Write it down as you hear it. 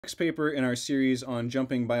Next paper in our series on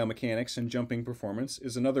jumping biomechanics and jumping performance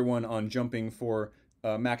is another one on jumping for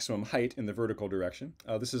maximum height in the vertical direction.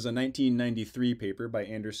 This is a 1993 paper by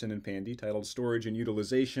Anderson and Pandy titled Storage and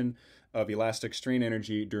Utilization of Elastic Strain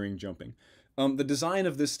Energy During Jumping. The design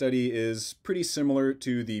of this study is pretty similar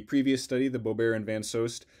to the previous study, the Bober and Van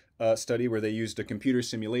Soest study, where they used a computer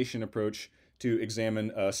simulation approach to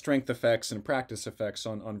examine strength effects and practice effects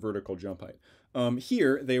on vertical jump height.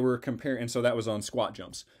 Here they were comparing, and so that was on squat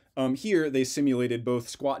jumps. Here they simulated both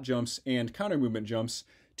squat jumps and counter movement jumps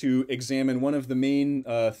to examine one of the main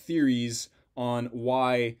theories on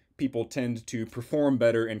why people tend to perform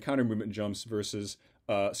better in counter movement jumps versus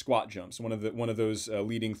squat jumps. One of those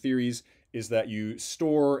leading theories is that you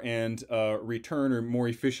store and return, or more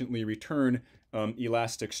efficiently return,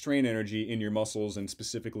 elastic strain energy in your muscles, and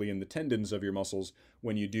specifically in the tendons of your muscles,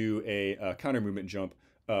 when you do a counter movement jump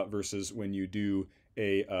versus when you do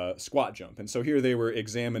a squat jump. And so here they were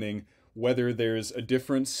examining whether there's a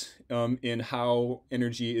difference in how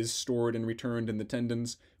energy is stored and returned in the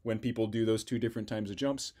tendons when people do those two different types of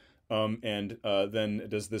jumps. Then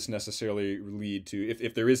does this necessarily lead to,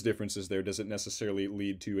 if there is differences there, does it necessarily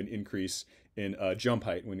lead to an increase in jump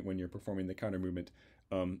height when you're performing the counter movement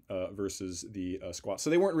versus the squat? So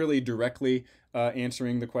they weren't really directly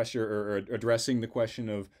answering the question or addressing the question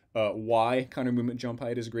of why counter movement jump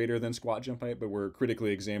height is greater than squat jump height, but we're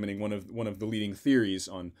critically examining one of the leading theories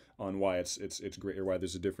on why it's great, or why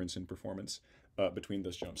there's a difference in performance between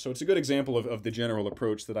those jumps. So it's a good example of the general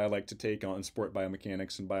approach that I like to take on sport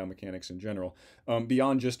biomechanics and biomechanics in general.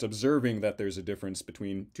 Beyond just observing that there's a difference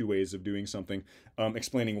between two ways of doing something,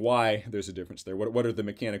 explaining why there's a difference there. What are the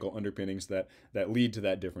mechanical underpinnings that lead to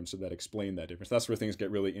that difference, or that explain that difference? That's where things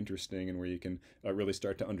get really interesting, and where you can really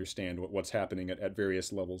start to understand what's happening at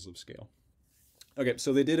various levels of scale. Okay,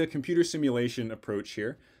 so they did a computer simulation approach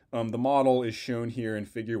here. The model is shown here in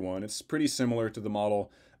figure 1. It's pretty similar to the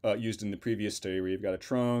model used in the previous study, where you've got a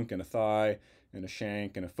trunk and a thigh and a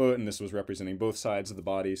shank and a foot, and this was representing both sides of the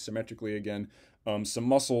body symmetrically again. Some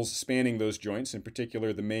muscles spanning those joints, in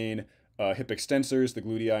particular the main hip extensors, the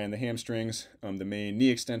gluteus and the hamstrings, the main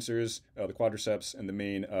knee extensors, the quadriceps, and the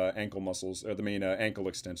main ankle muscles, or the main ankle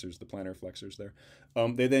extensors, the plantar flexors there.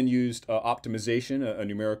 They then used optimization, a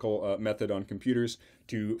numerical method on computers,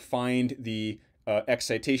 to find the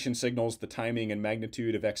excitation signals, the timing and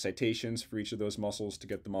magnitude of excitations for each of those muscles, to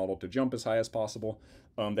get the model to jump as high as possible.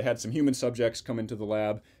 They had some human subjects come into the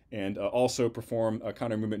lab and also perform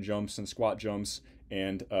counter movement jumps and squat jumps,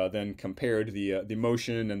 and then compared the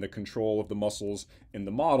motion and the control of the muscles in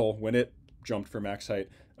the model when it jumped for max height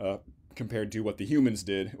compared to what the humans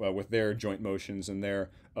did with their joint motions and their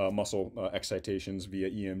muscle excitations via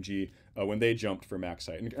EMG when they jumped for max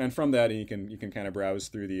height. And from that, you can kind of browse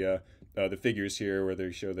through the figures here, where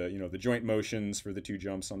they show the joint motions for the two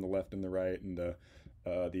jumps on the left and the right, and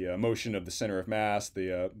the motion of the center of mass,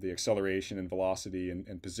 the acceleration and velocity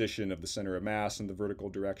and position of the center of mass in the vertical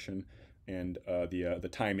direction, and the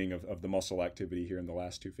timing of the muscle activity here in the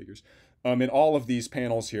last two figures. In all of these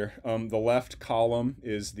panels here, the left column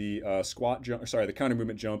is the the counter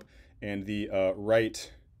movement jump, and the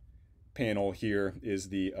right panel here is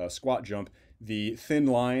the squat jump. The thin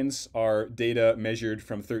lines are data measured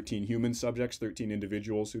from 13 human subjects, 13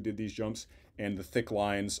 individuals who did these jumps, and the thick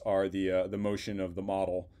lines are the motion of the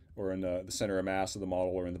model, or in the center of mass of the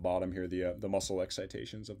model, or in the bottom here, the muscle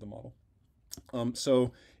excitations of the model.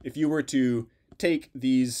 So if you were to take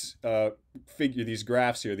these these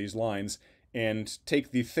graphs here, these lines, and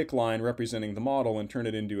take the thick line representing the model and turn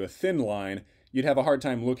it into a thin line, you'd have a hard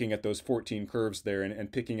time looking at those 14 curves there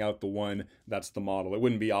and picking out the one that's the model. It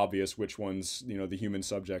wouldn't be obvious which one's the human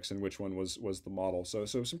subjects and which one was the model. So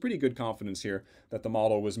some pretty good confidence here that the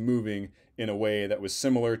model was moving in a way that was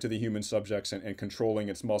similar to the human subjects, and controlling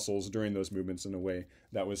its muscles during those movements in a way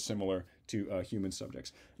that was similar to human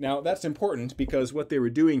subjects. Now that's important, because what they were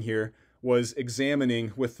doing here was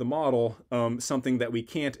examining with the model something that we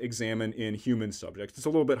can't examine in human subjects. It's a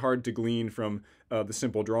little bit hard to glean from the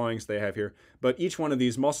simple drawings they have here, but each one of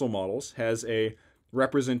these muscle models has a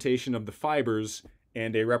representation of the fibers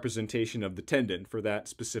and a representation of the tendon for that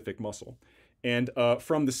specific muscle. And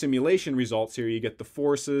from the simulation results here, you get the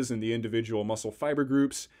forces in the individual muscle fiber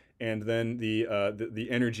groups, and then the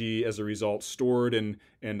energy as a result stored and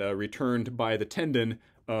returned by the tendon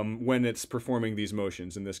when it's performing these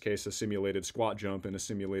motions, in this case a simulated squat jump and a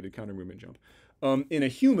simulated counter movement jump. In a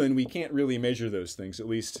human, we can't really measure those things, at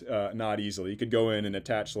least not easily. You could go in and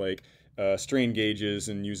attach like strain gauges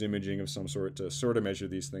and use imaging of some sort to sort of measure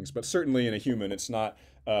these things. But certainly in a human, it's not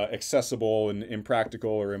accessible and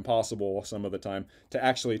impractical or impossible some of the time to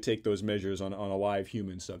actually take those measures on a live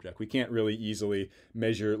human subject. We can't really easily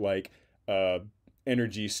measure like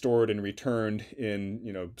energy stored and returned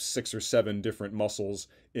in 6 or 7 different muscles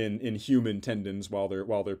in human tendons while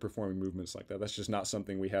they're performing movements like that. That's just not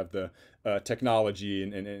something we have the technology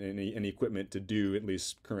and equipment to do, at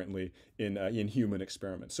least currently in human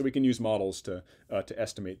experiments. So we can use models to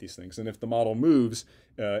estimate these things. And if the model moves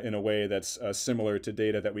in a way that's similar to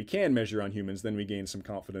data that we can measure on humans, then we gain some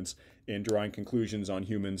confidence in drawing conclusions on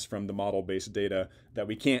humans from the model-based data that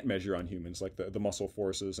we can't measure on humans, like the muscle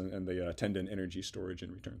forces and the tendon energy storage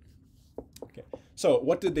in return. Okay, so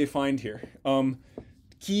what did they find here?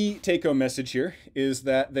 Key take-home message here is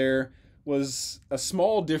that there was a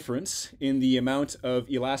small difference in the amount of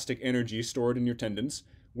elastic energy stored in your tendons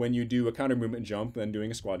when you do a counter movement jump than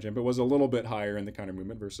doing a squat jump. It was a little bit higher in the counter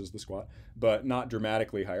movement versus the squat, but not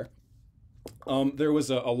dramatically higher. There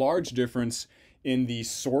was a large difference in the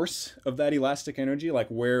source of that elastic energy, like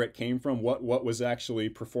where it came from, what was actually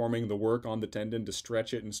performing the work on the tendon to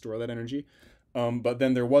stretch it and store that energy. But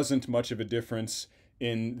then there wasn't much of a difference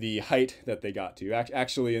in the height that they got to.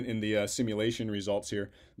 Actually, in the simulation results here,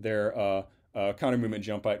 their counter movement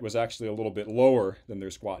jump height was actually a little bit lower than their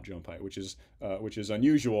squat jump height, which is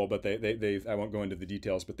unusual. But they I won't go into the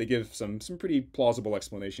details, but they give some pretty plausible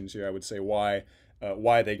explanations here. I would say why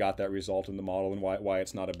they got that result in the model and why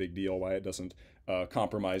it's not a big deal, why it doesn't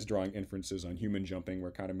compromise drawing inferences on human jumping, where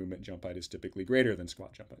counter movement jump height is typically greater than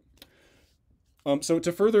squat jump height. So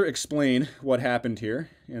to further explain what happened here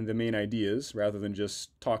and the main ideas, rather than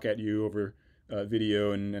just talk at you over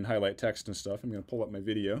video and highlight text and stuff, I'm going to pull up my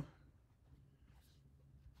video.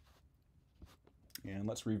 And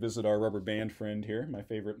let's revisit our rubber band friend here, my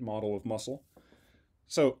favorite model of muscle.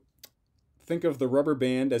 So think of the rubber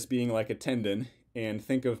band as being like a tendon, and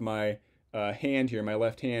think of my hand here, my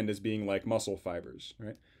left hand, as being like muscle fibers,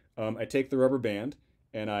 right? I take the rubber band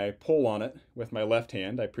and I pull on it with my left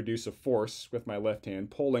hand. I produce a force with my left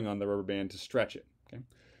hand pulling on the rubber band to stretch it. Okay?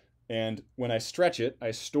 And when I stretch it,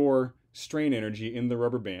 I store strain energy in the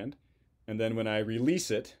rubber band. And then when I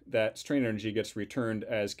release it, that strain energy gets returned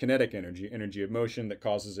as kinetic energy, energy of motion that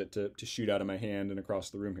causes it to shoot out of my hand and across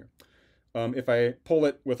the room here. If I pull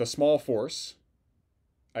it with a small force,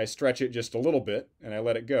 I stretch it just a little bit and I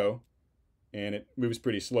let it go, and it moves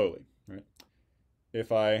pretty slowly. Right?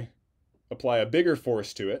 If I apply a bigger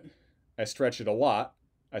force to it, I stretch it a lot,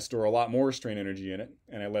 I store a lot more strain energy in it,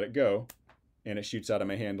 and I let it go, and it shoots out of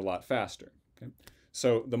my hand a lot faster. Okay?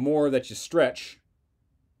 So the more that you stretch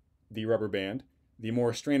the rubber band, the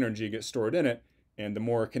more strain energy gets stored in it, and the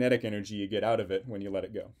more kinetic energy you get out of it when you let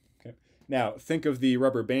it go. Okay? Now, think of the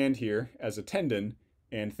rubber band here as a tendon,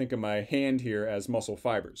 and think of my hand here as muscle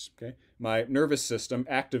fibers. Okay? My nervous system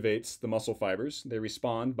activates the muscle fibers. They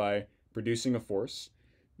respond by producing a force.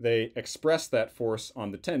 They express that force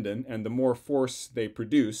on the tendon, and the more force they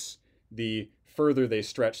produce, the further they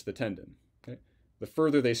stretch the tendon. Okay? The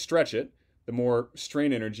further they stretch it, the more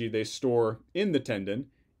strain energy they store in the tendon,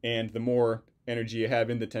 and the more energy you have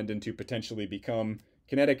in the tendon to potentially become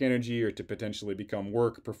kinetic energy or to potentially become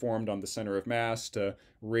work performed on the center of mass to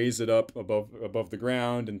raise it up above the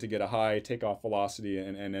ground and to get a high takeoff velocity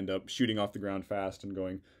and end up shooting off the ground fast and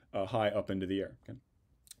going high up into the air. Okay?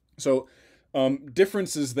 So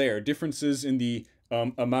differences there, differences in the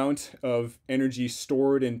amount of energy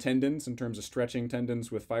stored in tendons in terms of stretching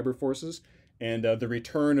tendons with fiber forces, and the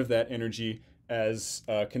return of that energy as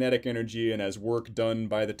kinetic energy and as work done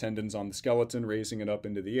by the tendons on the skeleton, raising it up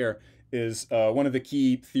into the air, is one of the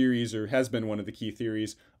key theories, or has been one of the key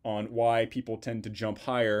theories, on why people tend to jump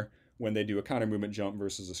higher when they do a counter movement jump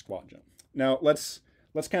versus a squat jump. Now let's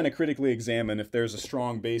kind of critically examine if there's a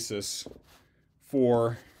strong basis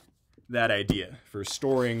for that idea, for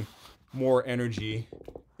storing more energy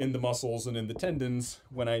in the muscles and in the tendons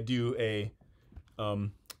when I do a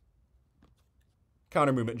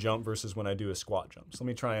counter movement jump versus when I do a squat jump. So let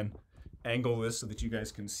me try and angle this so that you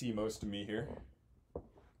guys can see most of me here.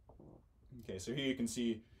 Okay, so here you can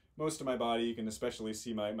see most of my body. You can especially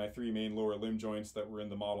see my 3 main lower limb joints that were in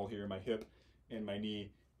the model here, my hip and my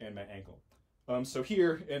knee and my ankle. So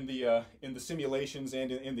here in the simulations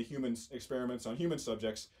and in the human experiments on human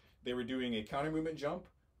subjects, they were doing a counter movement jump,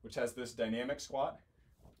 which has this dynamic squat,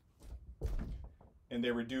 and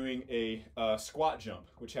they were doing a squat jump,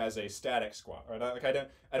 which has a static squat. Right? Like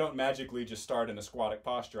I don't magically just start in a squattic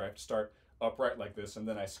posture. I have to start upright like this, and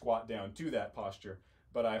then I squat down to that posture.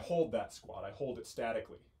 But I hold that squat. I hold it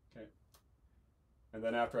statically. Okay. And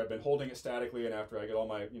then after I've been holding it statically and after I get all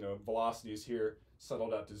my velocities here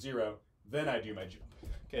settled out to 0, then I do my jump,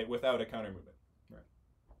 okay, without a counter movement. Right.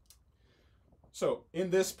 So in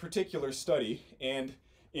this particular study, and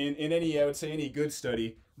in any, I would say any good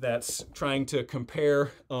study that's trying to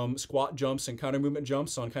compare squat jumps and counter movement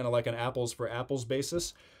jumps on kind of like an apples for apples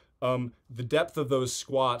basis, the depth of those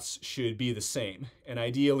squats should be the same. And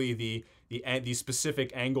ideally the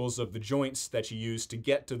specific angles of the joints that you use to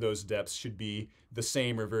get to those depths should be the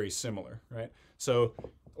same or very similar, right? So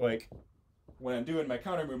like when I'm doing my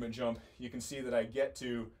counter movement jump, you can see that I get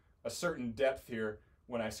to a certain depth here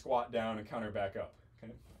when I squat down and counter back up,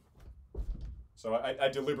 okay? So I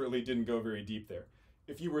deliberately didn't go very deep there.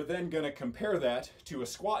 If you were then gonna compare that to a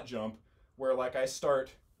squat jump where like I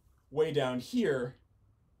start way down here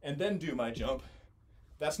and then do my jump,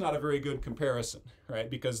 that's not a very good comparison, right?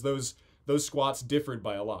 Because those squats differed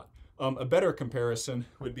by a lot. A better comparison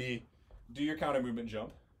would be do your counter movement jump,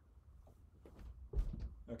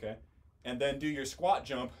 okay, and then do your squat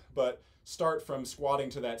jump, but start from squatting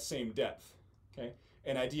to that same depth, okay?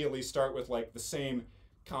 And ideally start with like the same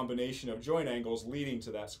combination of joint angles leading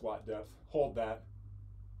to that squat depth, hold that,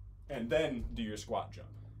 and then do your squat jump,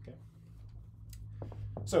 okay?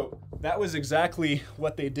 So that was exactly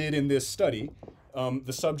what they did in this study.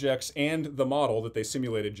 The subjects and the model that they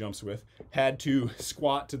simulated jumps with had to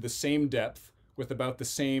squat to the same depth with about the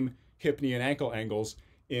same hip, knee, and ankle angles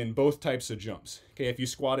in both types of jumps. Okay, if you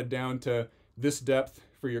squatted down to this depth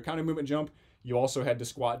for your counter movement jump, you also had to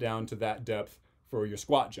squat down to that depth for your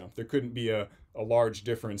squat jump. There couldn't be a large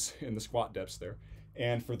difference in the squat depths there.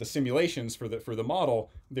 And for the simulations, for the model,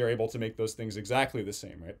 they're able to make those things exactly the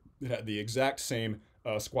same, right? It had the exact same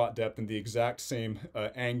squat depth and the exact same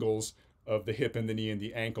angles of the hip and the knee and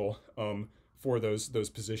the ankle for those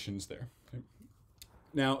positions there. Okay.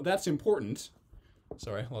 Now that's important.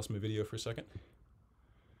 Sorry, I lost my video for a second.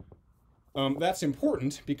 That's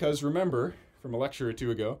important because remember from a lecture or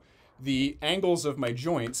two ago, the angles of my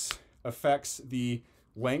joints affects the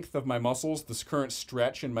length of my muscles, this current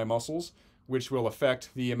stretch in my muscles, which will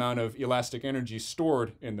affect the amount of elastic energy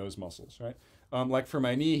stored in those muscles, right? Like for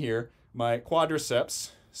my knee here, my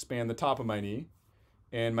quadriceps span the top of my knee,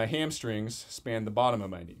 and my hamstrings span the bottom of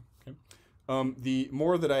my knee. Okay? The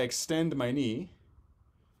more that I extend my knee,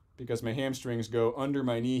 because my hamstrings go under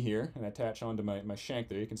my knee here and attach onto my shank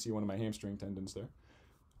there, you can see one of my hamstring tendons there.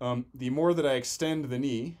 The more that I extend the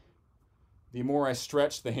knee, the more I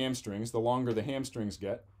stretch the hamstrings, the longer the hamstrings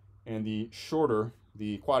get, and the shorter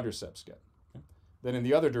the quadriceps get. Okay? Then in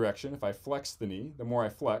the other direction, if I flex the knee, the more I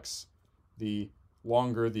flex, the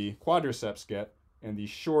longer the quadriceps get, and the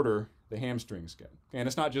shorter the hamstrings get. Okay? And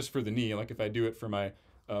it's not just for the knee, like if I do it for my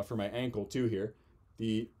ankle too here,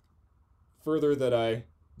 the further that I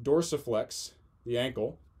dorsiflex the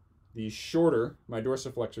ankle, the shorter my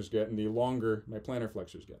dorsiflexors get and the longer my plantar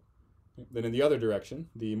flexors get. Okay? Then in the other direction,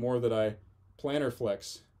 the more that I plantar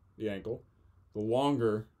flex the ankle, the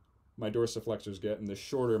longer my dorsiflexors get and the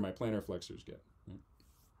shorter my plantar flexors get. Okay?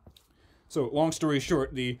 So long story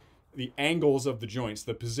short, the angles of the joints,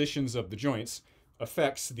 the positions of the joints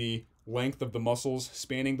affects the length of the muscles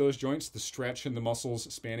spanning those joints, the stretch in the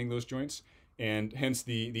muscles spanning those joints, and hence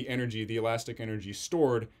the energy, the elastic energy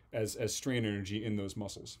stored as strain energy in those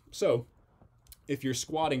muscles. So if you're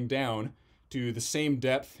squatting down to the same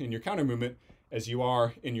depth in your counter movement as you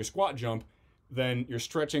are in your squat jump, then you're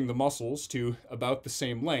stretching the muscles to about the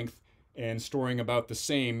same length and storing about the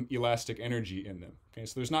same elastic energy in them. Okay,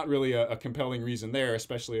 so there's not really a compelling reason there,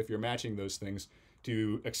 especially if you're matching those things,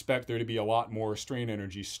 to expect there to be a lot more strain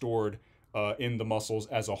energy stored in the muscles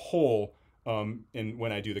as a whole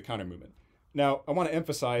when I do the counter movement. Now, I want to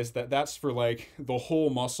emphasize that that's for like the whole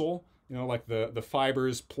muscle, you know, like the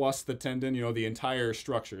fibers plus the tendon, you know, the entire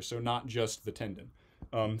structure, so not just the tendon.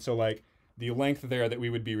 So like the length there that we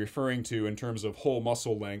would be referring to in terms of whole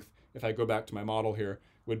muscle length, if I go back to my model here,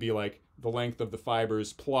 would be like the length of the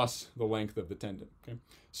fibers plus the length of the tendon. Okay?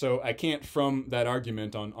 So I can't, from that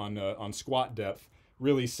argument on squat depth,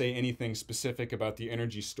 really say anything specific about the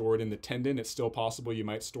energy stored in the tendon. It's still possible you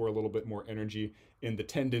might store a little bit more energy in the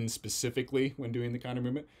tendon specifically when doing the counter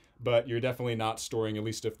movement, but you're definitely not storing, at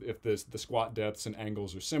least if the squat depths and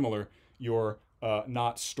angles are similar, you're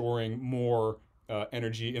not storing more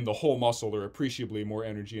energy in the whole muscle, or appreciably more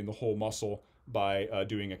energy in the whole muscle by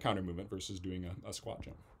doing a counter movement versus doing a squat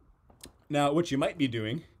jump. Now, what you might be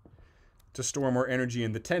doing to store more energy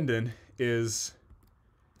in the tendon is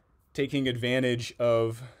taking advantage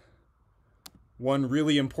of one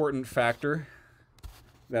really important factor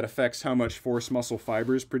that affects how much force muscle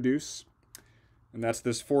fibers produce, and that's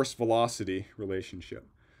this force-velocity relationship.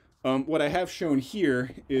 What I have shown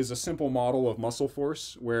here is a simple model of muscle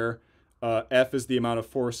force where F is the amount of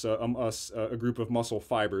force a group of muscle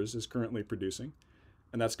fibers is currently producing.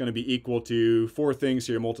 And that's going to be equal to four things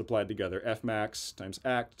here multiplied together. F max times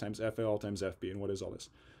act times FL times FB. And what is all this?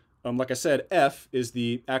 Like I said, F is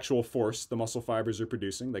the actual force the muscle fibers are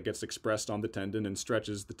producing that gets expressed on the tendon and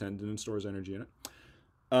stretches the tendon and stores energy in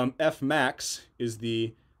it. F max is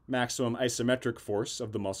the maximum isometric force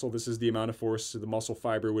of the muscle. This is the amount of force the muscle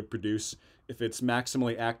fiber would produce if it's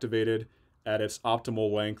maximally activated at its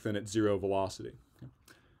optimal length and at zero velocity.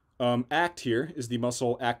 Act here is the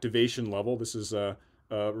muscle activation level. This is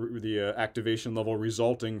the activation level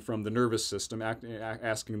resulting from the nervous system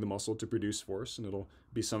asking the muscle to produce force, and it'll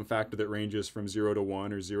be some factor that ranges from 0 to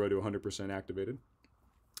 1 or 0 to 100% activated.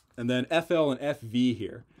 And then FL and FV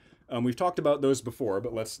here. We've talked about those before,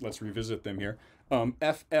 but let's revisit them here.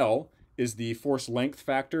 FL is the force length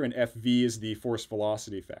factor, and FV is the force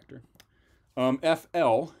velocity factor.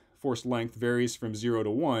 FL, force length, varies from 0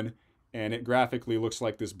 to 1, and it graphically looks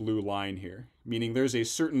like this blue line here, meaning there's a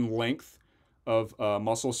certain length of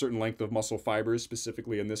certain length of muscle fibers,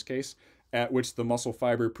 specifically in this case, at which the muscle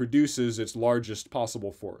fiber produces its largest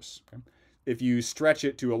possible force. Okay? If you stretch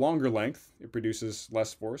it to a longer length, it produces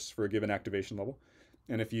less force for a given activation level.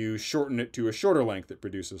 And if you shorten it to a shorter length, it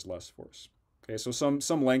produces less force. Okay, so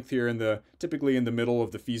some length here typically in the middle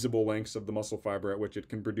of the feasible lengths of the muscle fiber at which it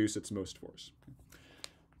can produce its most force.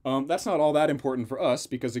 That's not all that important for us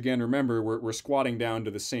because, again, remember, we're squatting down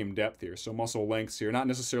to the same depth here. So muscle lengths here, not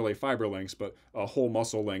necessarily fiber lengths, but whole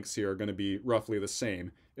muscle lengths here are going to be roughly the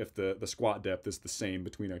same if the squat depth is the same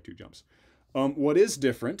between our two jumps. What is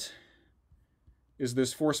different is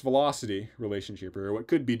this force-velocity relationship here. Or what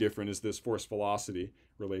could be different is this force-velocity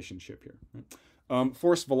relationship here.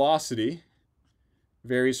 Force-velocity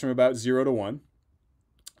varies from about 0 to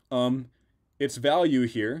 1. Its value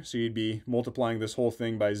here, so you'd be multiplying this whole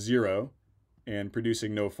thing by 0 and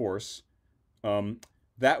producing no force.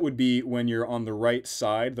 That would be when you're on the right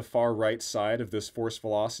side, the far right side of this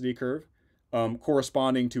force-velocity curve,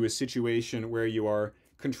 corresponding to a situation where you are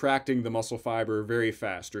contracting the muscle fiber very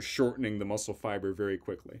fast or shortening the muscle fiber very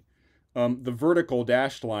quickly. The vertical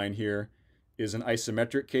dashed line here is an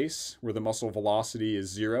isometric case where the muscle velocity is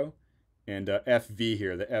 0, and FV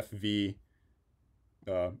here, the FV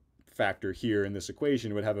factor here in this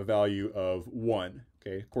equation would have a value of 1,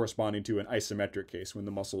 okay, corresponding to an isometric case when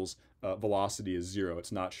the muscle's velocity is 0.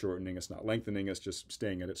 It's not shortening, it's not lengthening, it's just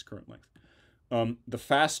staying at its current length. The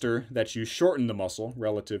faster that you shorten the muscle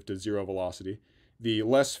relative to 0 velocity, the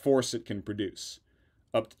less force it can produce,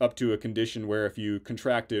 up to a condition where if you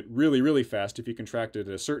contract it really, really fast, if you contract it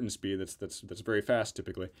at a certain speed that's very fast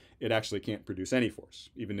typically, it actually can't produce any force,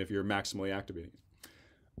 even if you're maximally activating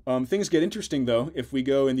it. Things get interesting, though, if we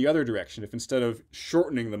go in the other direction. If instead of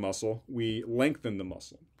shortening the muscle, we lengthen the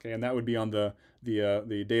muscle. Okay, and that would be on the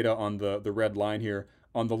data on the red line here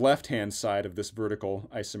on the left-hand side of this vertical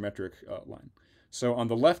isometric line. So on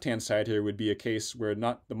the left-hand side here would be a case where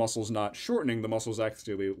the muscle's not shortening, the muscle's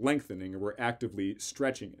actually lengthening, or we're actively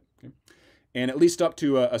stretching it. Okay? And at least up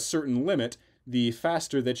to a certain limit, the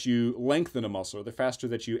faster that you lengthen a muscle, or the faster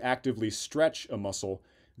that you actively stretch a muscle,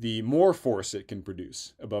 the more force it can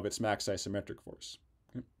produce above its max isometric force.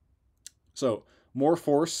 Okay? So more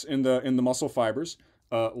force in the muscle fibers,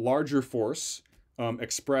 larger force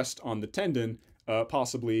expressed on the tendon,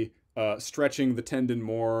 possibly stretching the tendon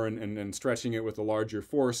more and stretching it with a larger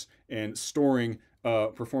force and storing,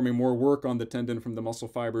 performing more work on the tendon from the muscle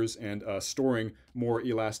fibers and storing more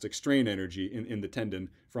elastic strain energy in the tendon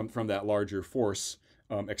from that larger force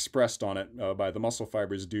expressed on it by the muscle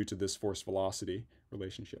fibers due to this force-velocity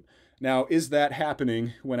relationship. Now, is that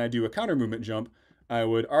happening when I do a counter movement jump? I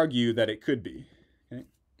would argue that it could be. Okay?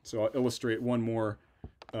 So I'll illustrate one more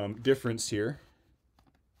difference here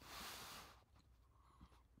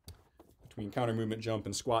between counter movement jump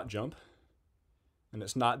and squat jump. And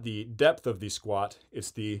it's not the depth of the squat,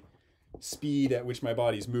 it's the speed at which my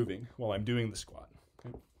body's moving while I'm doing the squat.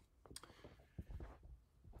 Okay?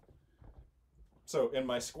 So in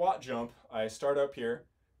my squat jump, I start up here,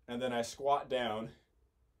 and then I squat down,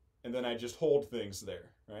 and then I just hold things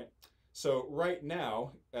there, right? So right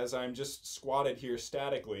now, as I'm just squatted here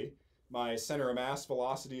statically, my center of mass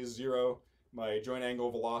velocity is 0, my joint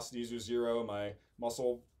angle velocities are 0, my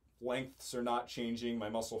muscle lengths are not changing, my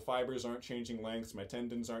muscle fibers aren't changing lengths, my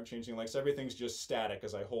tendons aren't changing lengths, everything's just static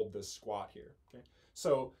as I hold this squat here. Okay?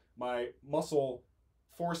 So my muscle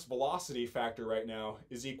force velocity factor right now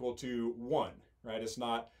is equal to 1, right? It's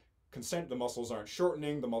not the muscles aren't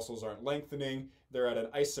shortening, the muscles aren't lengthening, they're at an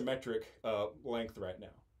isometric length right now.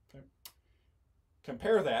 Okay?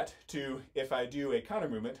 compare that to if I do a counter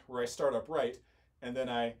movement where I start upright and then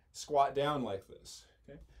I squat down like this.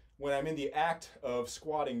 Okay? When I'm in the act of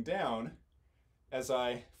squatting down, as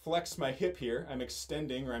I flex my hip here, I'm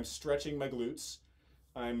extending or I'm stretching my glutes.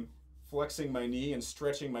 I'm flexing my knee and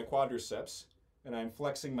stretching my quadriceps. And I'm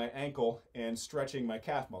flexing my ankle and stretching my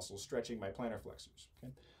calf muscles, stretching my plantar flexors.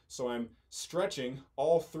 Okay? So I'm stretching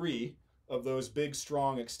all three of those big,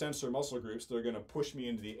 strong extensor muscle groups that are going to push me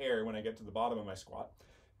into the air when I get to the bottom of my squat.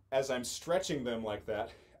 As I'm stretching them like that,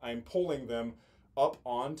 I'm pulling them up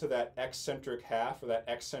onto that eccentric half or that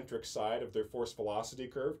eccentric side of their force velocity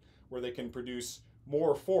curve, where they can produce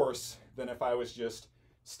more force than if I was just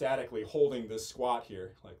statically holding this squat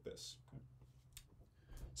here like this.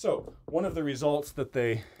 So one of the results that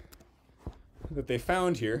they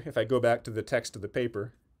found here, if I go back to the text of the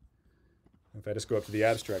paper, if I just go up to the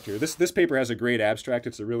abstract here, this paper has a great abstract.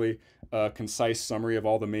 It's a really concise summary of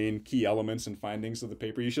all the main key elements and findings of the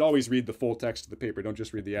paper. You should always read the full text of the paper. Don't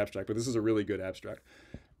just read the abstract, but this is a really good abstract.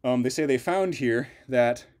 They say they found here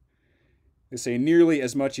that they say nearly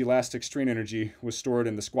as much elastic strain energy was stored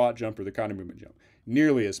in the squat jump or the counter movement jump.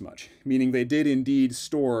 Nearly as much, meaning they did indeed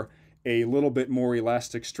store a little bit more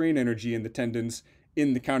elastic strain energy in the tendons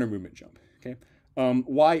in the counter movement jump. Okay,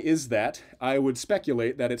 why is that? I would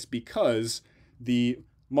speculate that it's because the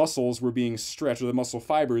muscles were being stretched, or the muscle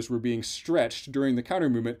fibers were being stretched during the counter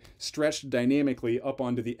movement, stretched dynamically up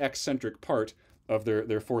onto the eccentric part of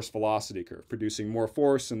their force velocity curve, producing more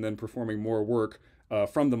force and then performing more work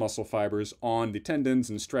from the muscle fibers on the tendons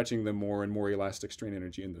and stretching them more and more elastic strain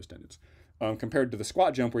energy in those tendons. Compared to the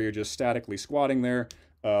squat jump where you're just statically squatting there,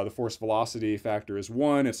 the force velocity factor is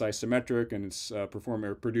 1, it's isometric, and it's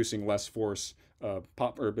producing less force, or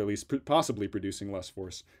at least possibly producing less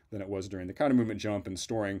force than it was during the counter movement jump and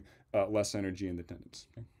storing less energy in the tendons.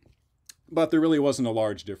 Okay? But there really wasn't a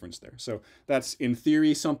large difference there. So that's, in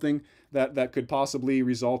theory, something that could possibly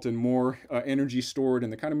result in more energy stored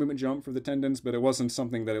in the counter movement jump for the tendons, but it wasn't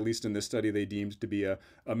something that, at least in this study, they deemed to be a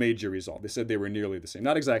major result. They said they were nearly the same.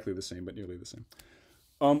 Not exactly the same, but nearly the same.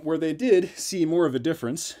 Where they did see more of a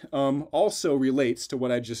difference also relates to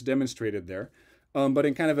what I just demonstrated there, but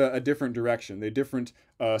in kind of a different direction. They're different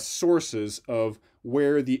sources of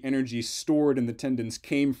where the energy stored in the tendons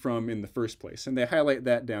came from in the first place. And they highlight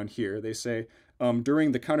that down here. They say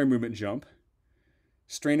during the counter movement jump,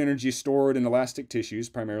 strain energy stored in elastic tissues,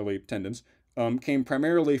 primarily tendons, came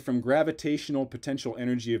primarily from gravitational potential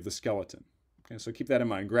energy of the skeleton. Okay, so keep that in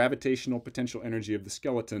mind. Gravitational potential energy of the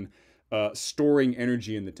skeleton storing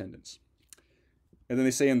energy in the tendons. And then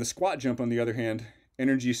they say in the squat jump, on the other hand,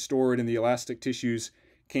 energy stored in the elastic tissues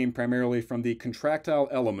came primarily from the contractile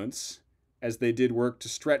elements as they did work to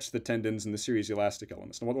stretch the tendons and the series elastic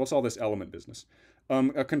elements. Now, what's all this element business?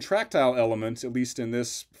 A contractile element, at least in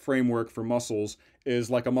this framework for muscles, is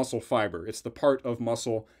like a muscle fiber. It's the part of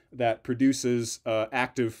muscle that produces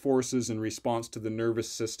active forces in response to the nervous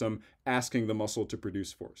system asking the muscle to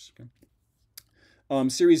produce force. Okay?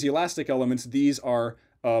 Series elastic elements, these are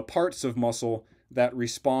parts of muscle that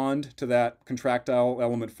respond to that contractile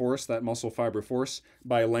element force, that muscle fiber force,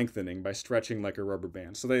 by lengthening, by stretching like a rubber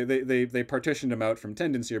band. So they partitioned them out from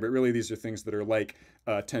tendons here, but really these are things that are like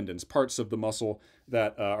tendons, parts of the muscle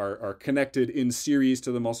that are connected in series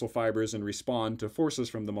to the muscle fibers and respond to forces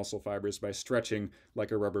from the muscle fibers by stretching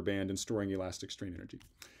like a rubber band and storing elastic strain energy.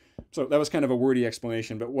 So that was kind of a wordy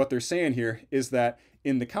explanation, but what they're saying here is that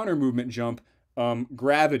in the counter movement jump,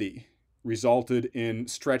 gravity resulted in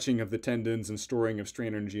stretching of the tendons and storing of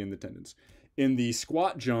strain energy in the tendons. In the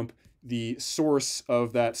squat jump, the source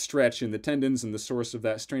of that stretch in the tendons and the source of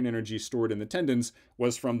that strain energy stored in the tendons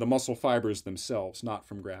was from the muscle fibers themselves, not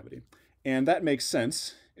from gravity. And that makes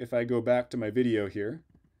sense if I go back to my video here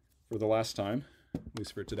for the last time, at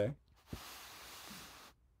least for today.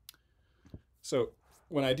 So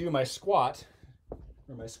when I do my squat,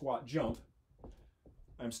 or my squat jump,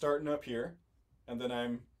 I'm starting up here, and then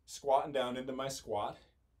I'm squatting down into my squat,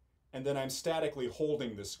 and then I'm statically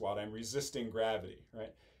holding this squat. I'm resisting gravity,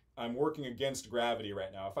 right? I'm working against gravity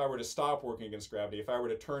right now. If I were to stop working against gravity, if I were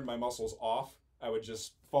to turn my muscles off, I would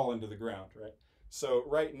just fall into the ground, right? So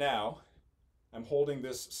right now, I'm holding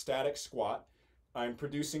this static squat. I'm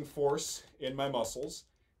producing force in my muscles.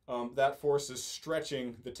 That force is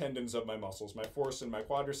stretching the tendons of my muscles. My force in my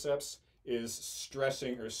quadriceps is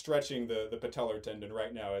stretching the patellar tendon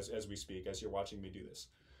right now as we speak, as you're watching me do this.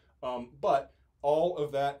 But all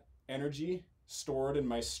of that energy stored in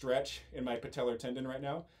my stretch in my patellar tendon right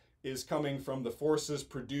now is coming from the forces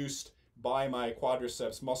produced by my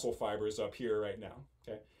quadriceps muscle fibers up here right now.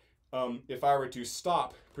 Okay, if I were to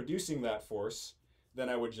stop producing that force, then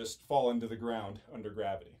I would just fall into the ground under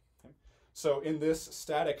gravity. Okay? So in this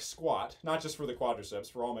static squat, not just for the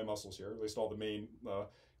quadriceps, for all my muscles here, at least all the main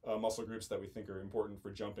muscle groups that we think are important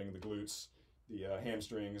for jumping, the glutes, the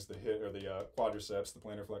hamstrings, the hip, or the quadriceps, the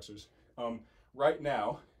plantar flexors. Right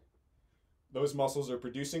now, those muscles are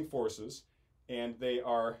producing forces, and they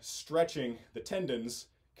are stretching the tendons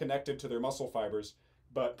connected to their muscle fibers,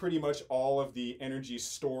 but pretty much all of the energy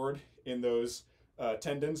stored in those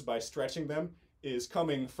tendons by stretching them is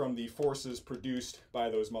coming from the forces produced by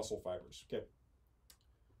those muscle fibers. Okay.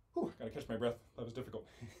 Whew, gotta catch my breath. That was difficult.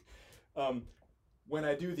 When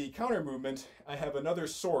I do the counter movement, I have another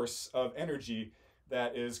source of energy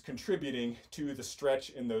that is contributing to the stretch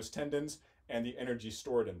in those tendons and the energy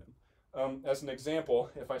stored in them. As an example,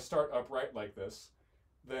 if I start upright like this,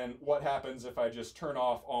 then what happens if I just turn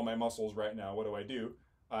off all my muscles right now? What do?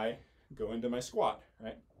 I go into my squat,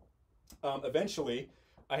 right? Eventually,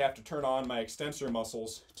 I have to turn on my extensor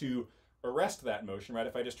muscles to arrest that motion, right?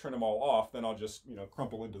 If I just turn them all off, then I'll just,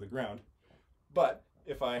 crumple into the ground. But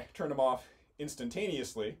if I turn them off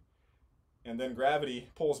instantaneously, and then gravity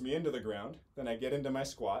pulls me into the ground, then I get into my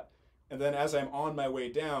squat, and then as I'm on my way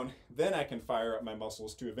down, then I can fire up my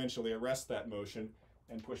muscles to eventually arrest that motion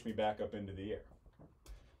and push me back up into the air.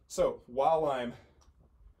 So while I'm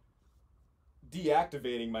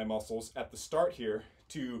deactivating my muscles at the start here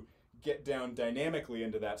to get down dynamically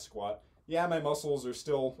into that squat, yeah, my muscles are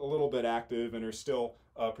still a little bit active and are still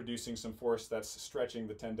producing some force that's stretching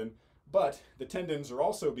the tendon, but the tendons are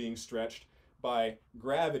also being stretched by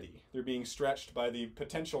gravity. They're being stretched by the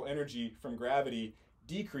potential energy from gravity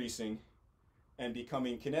decreasing and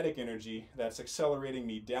becoming kinetic energy that's accelerating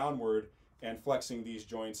me downward and flexing these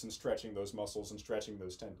joints and stretching those muscles and stretching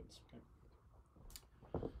those tendons.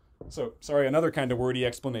 Okay. So, sorry, another kind of wordy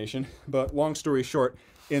explanation, but long story short,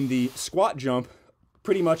 in the squat jump,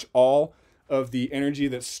 pretty much all of the energy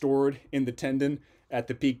that's stored in the tendon at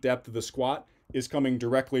the peak depth of the squat is coming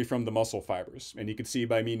directly from the muscle fibers. And you can see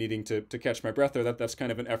by me needing to catch my breath there, that's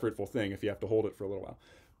kind of an effortful thing if you have to hold it for a little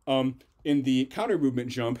while. In the counter movement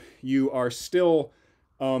jump, you are still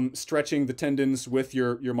stretching the tendons with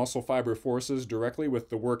your muscle fiber forces directly with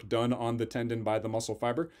the work done on the tendon by the muscle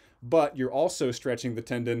fiber, but you're also stretching the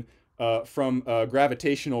tendon from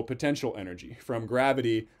gravitational potential energy, from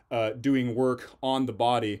gravity doing work on the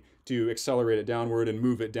body to accelerate it downward and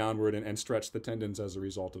move it downward and stretch the tendons as a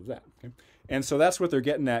result of that. Okay? And so that's what they're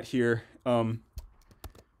getting at here in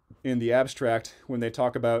the abstract when they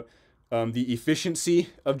talk about the efficiency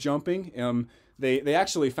of jumping. They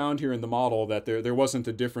actually found here in the model that there wasn't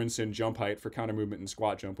a difference in jump height for counter movement and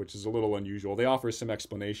squat jump, which is a little unusual. They offer some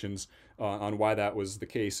explanations on why that was the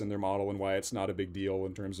case in their model and why it's not a big deal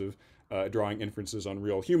in terms of drawing inferences on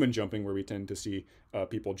real human jumping, where we tend to see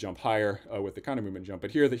people jump higher with the counter movement jump.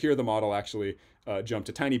 But here the model actually jumped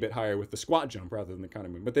a tiny bit higher with the squat jump rather than the counter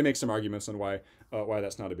movement. But they make some arguments on why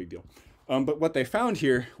that's not a big deal. But what they found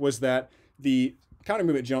here was that the counter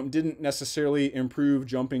movement jump didn't necessarily improve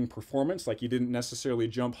jumping performance, like you didn't necessarily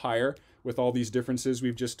jump higher with all these differences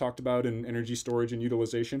we've just talked about in energy storage and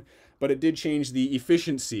utilization, but it did change the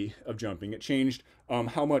efficiency of jumping. It changed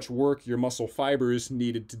how much work your muscle fibers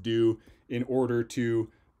needed to do in order to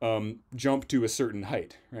jump to a certain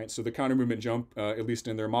height, right? So the counter movement jump, at least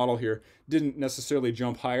in their model here, didn't necessarily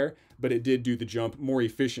jump higher, but it did do the jump more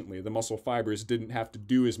efficiently. The muscle fibers didn't have to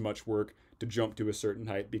do as much work to jump to a certain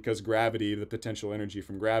height because gravity, the potential energy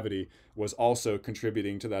from gravity, was also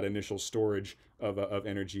contributing to that initial storage of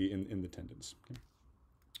energy in the tendons. Okay.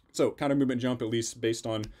 So counter movement jump, at least based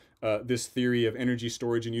on this theory of energy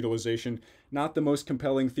storage and utilization, not the most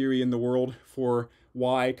compelling theory in the world for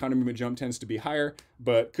why counter movement jump tends to be higher,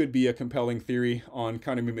 but could be a compelling theory on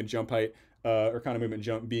counter movement jump height or counter movement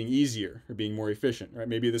jump being easier or being more efficient, right?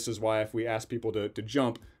 Maybe this is why if we ask people to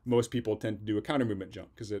jump, most people tend to do a counter movement jump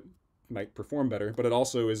because it might perform better, but it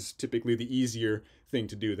also is typically the easier thing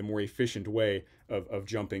to do, the more efficient way of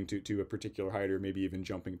jumping to a particular height or maybe even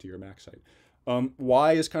jumping to your max height.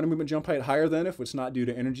 Why is counter movement jump height higher then if it's not due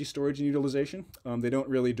to energy storage and utilization? They don't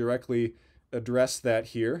really directly address that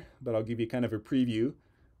here, but I'll give you kind of a preview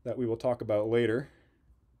that we will talk about later.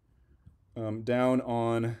 Down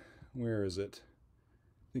on, where is it?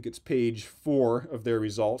 I think it's page 4 of their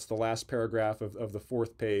results, the last paragraph of the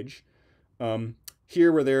 4th page.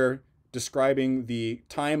 Here where they're describing the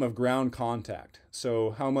time of ground contact.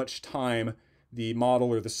 So how much time the model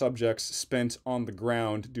or the subjects spent on the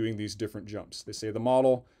ground doing these different jumps. They say the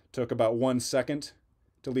model took about 1 second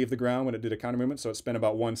to leave the ground when it did a counter movement, so it spent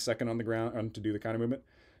about 1 second on the ground to do the counter movement,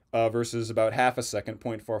 versus about half a second,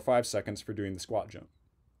 0.45 seconds for doing the squat jump.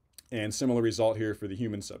 And similar result here for the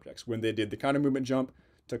human subjects. When they did the counter movement jump,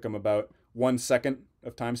 it took them about 1 second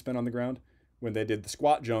of time spent on the ground. when they did the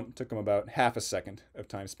squat jump, it took them about half a second of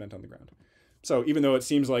time spent on the ground. So even though it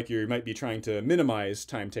seems like you might be trying to minimize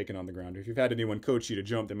time taken on the ground, if you've had anyone coach you to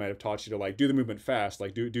jump, they might have taught you to like do the movement fast,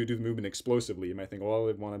 like do the movement explosively. You might think, well,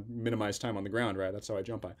 I want to minimize time on the ground, right? That's how I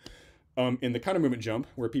jump high. In the counter movement jump,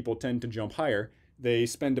 where people tend to jump higher, they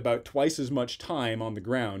spend about twice as much time on the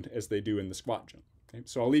ground as they do in the squat jump. Okay?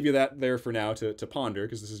 So I'll leave you that there for now to ponder,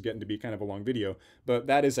 because this is getting to be kind of a long video. But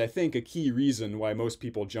that is, I think, a key reason why most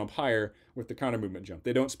people jump higher with the counter movement jump.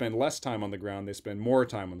 They don't spend less time on the ground, they spend more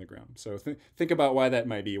time on the ground. So think about why that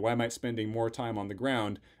might be. Why might spending more time on the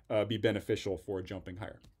ground be beneficial for jumping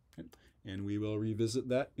higher? Okay? And we will revisit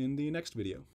that in the next video.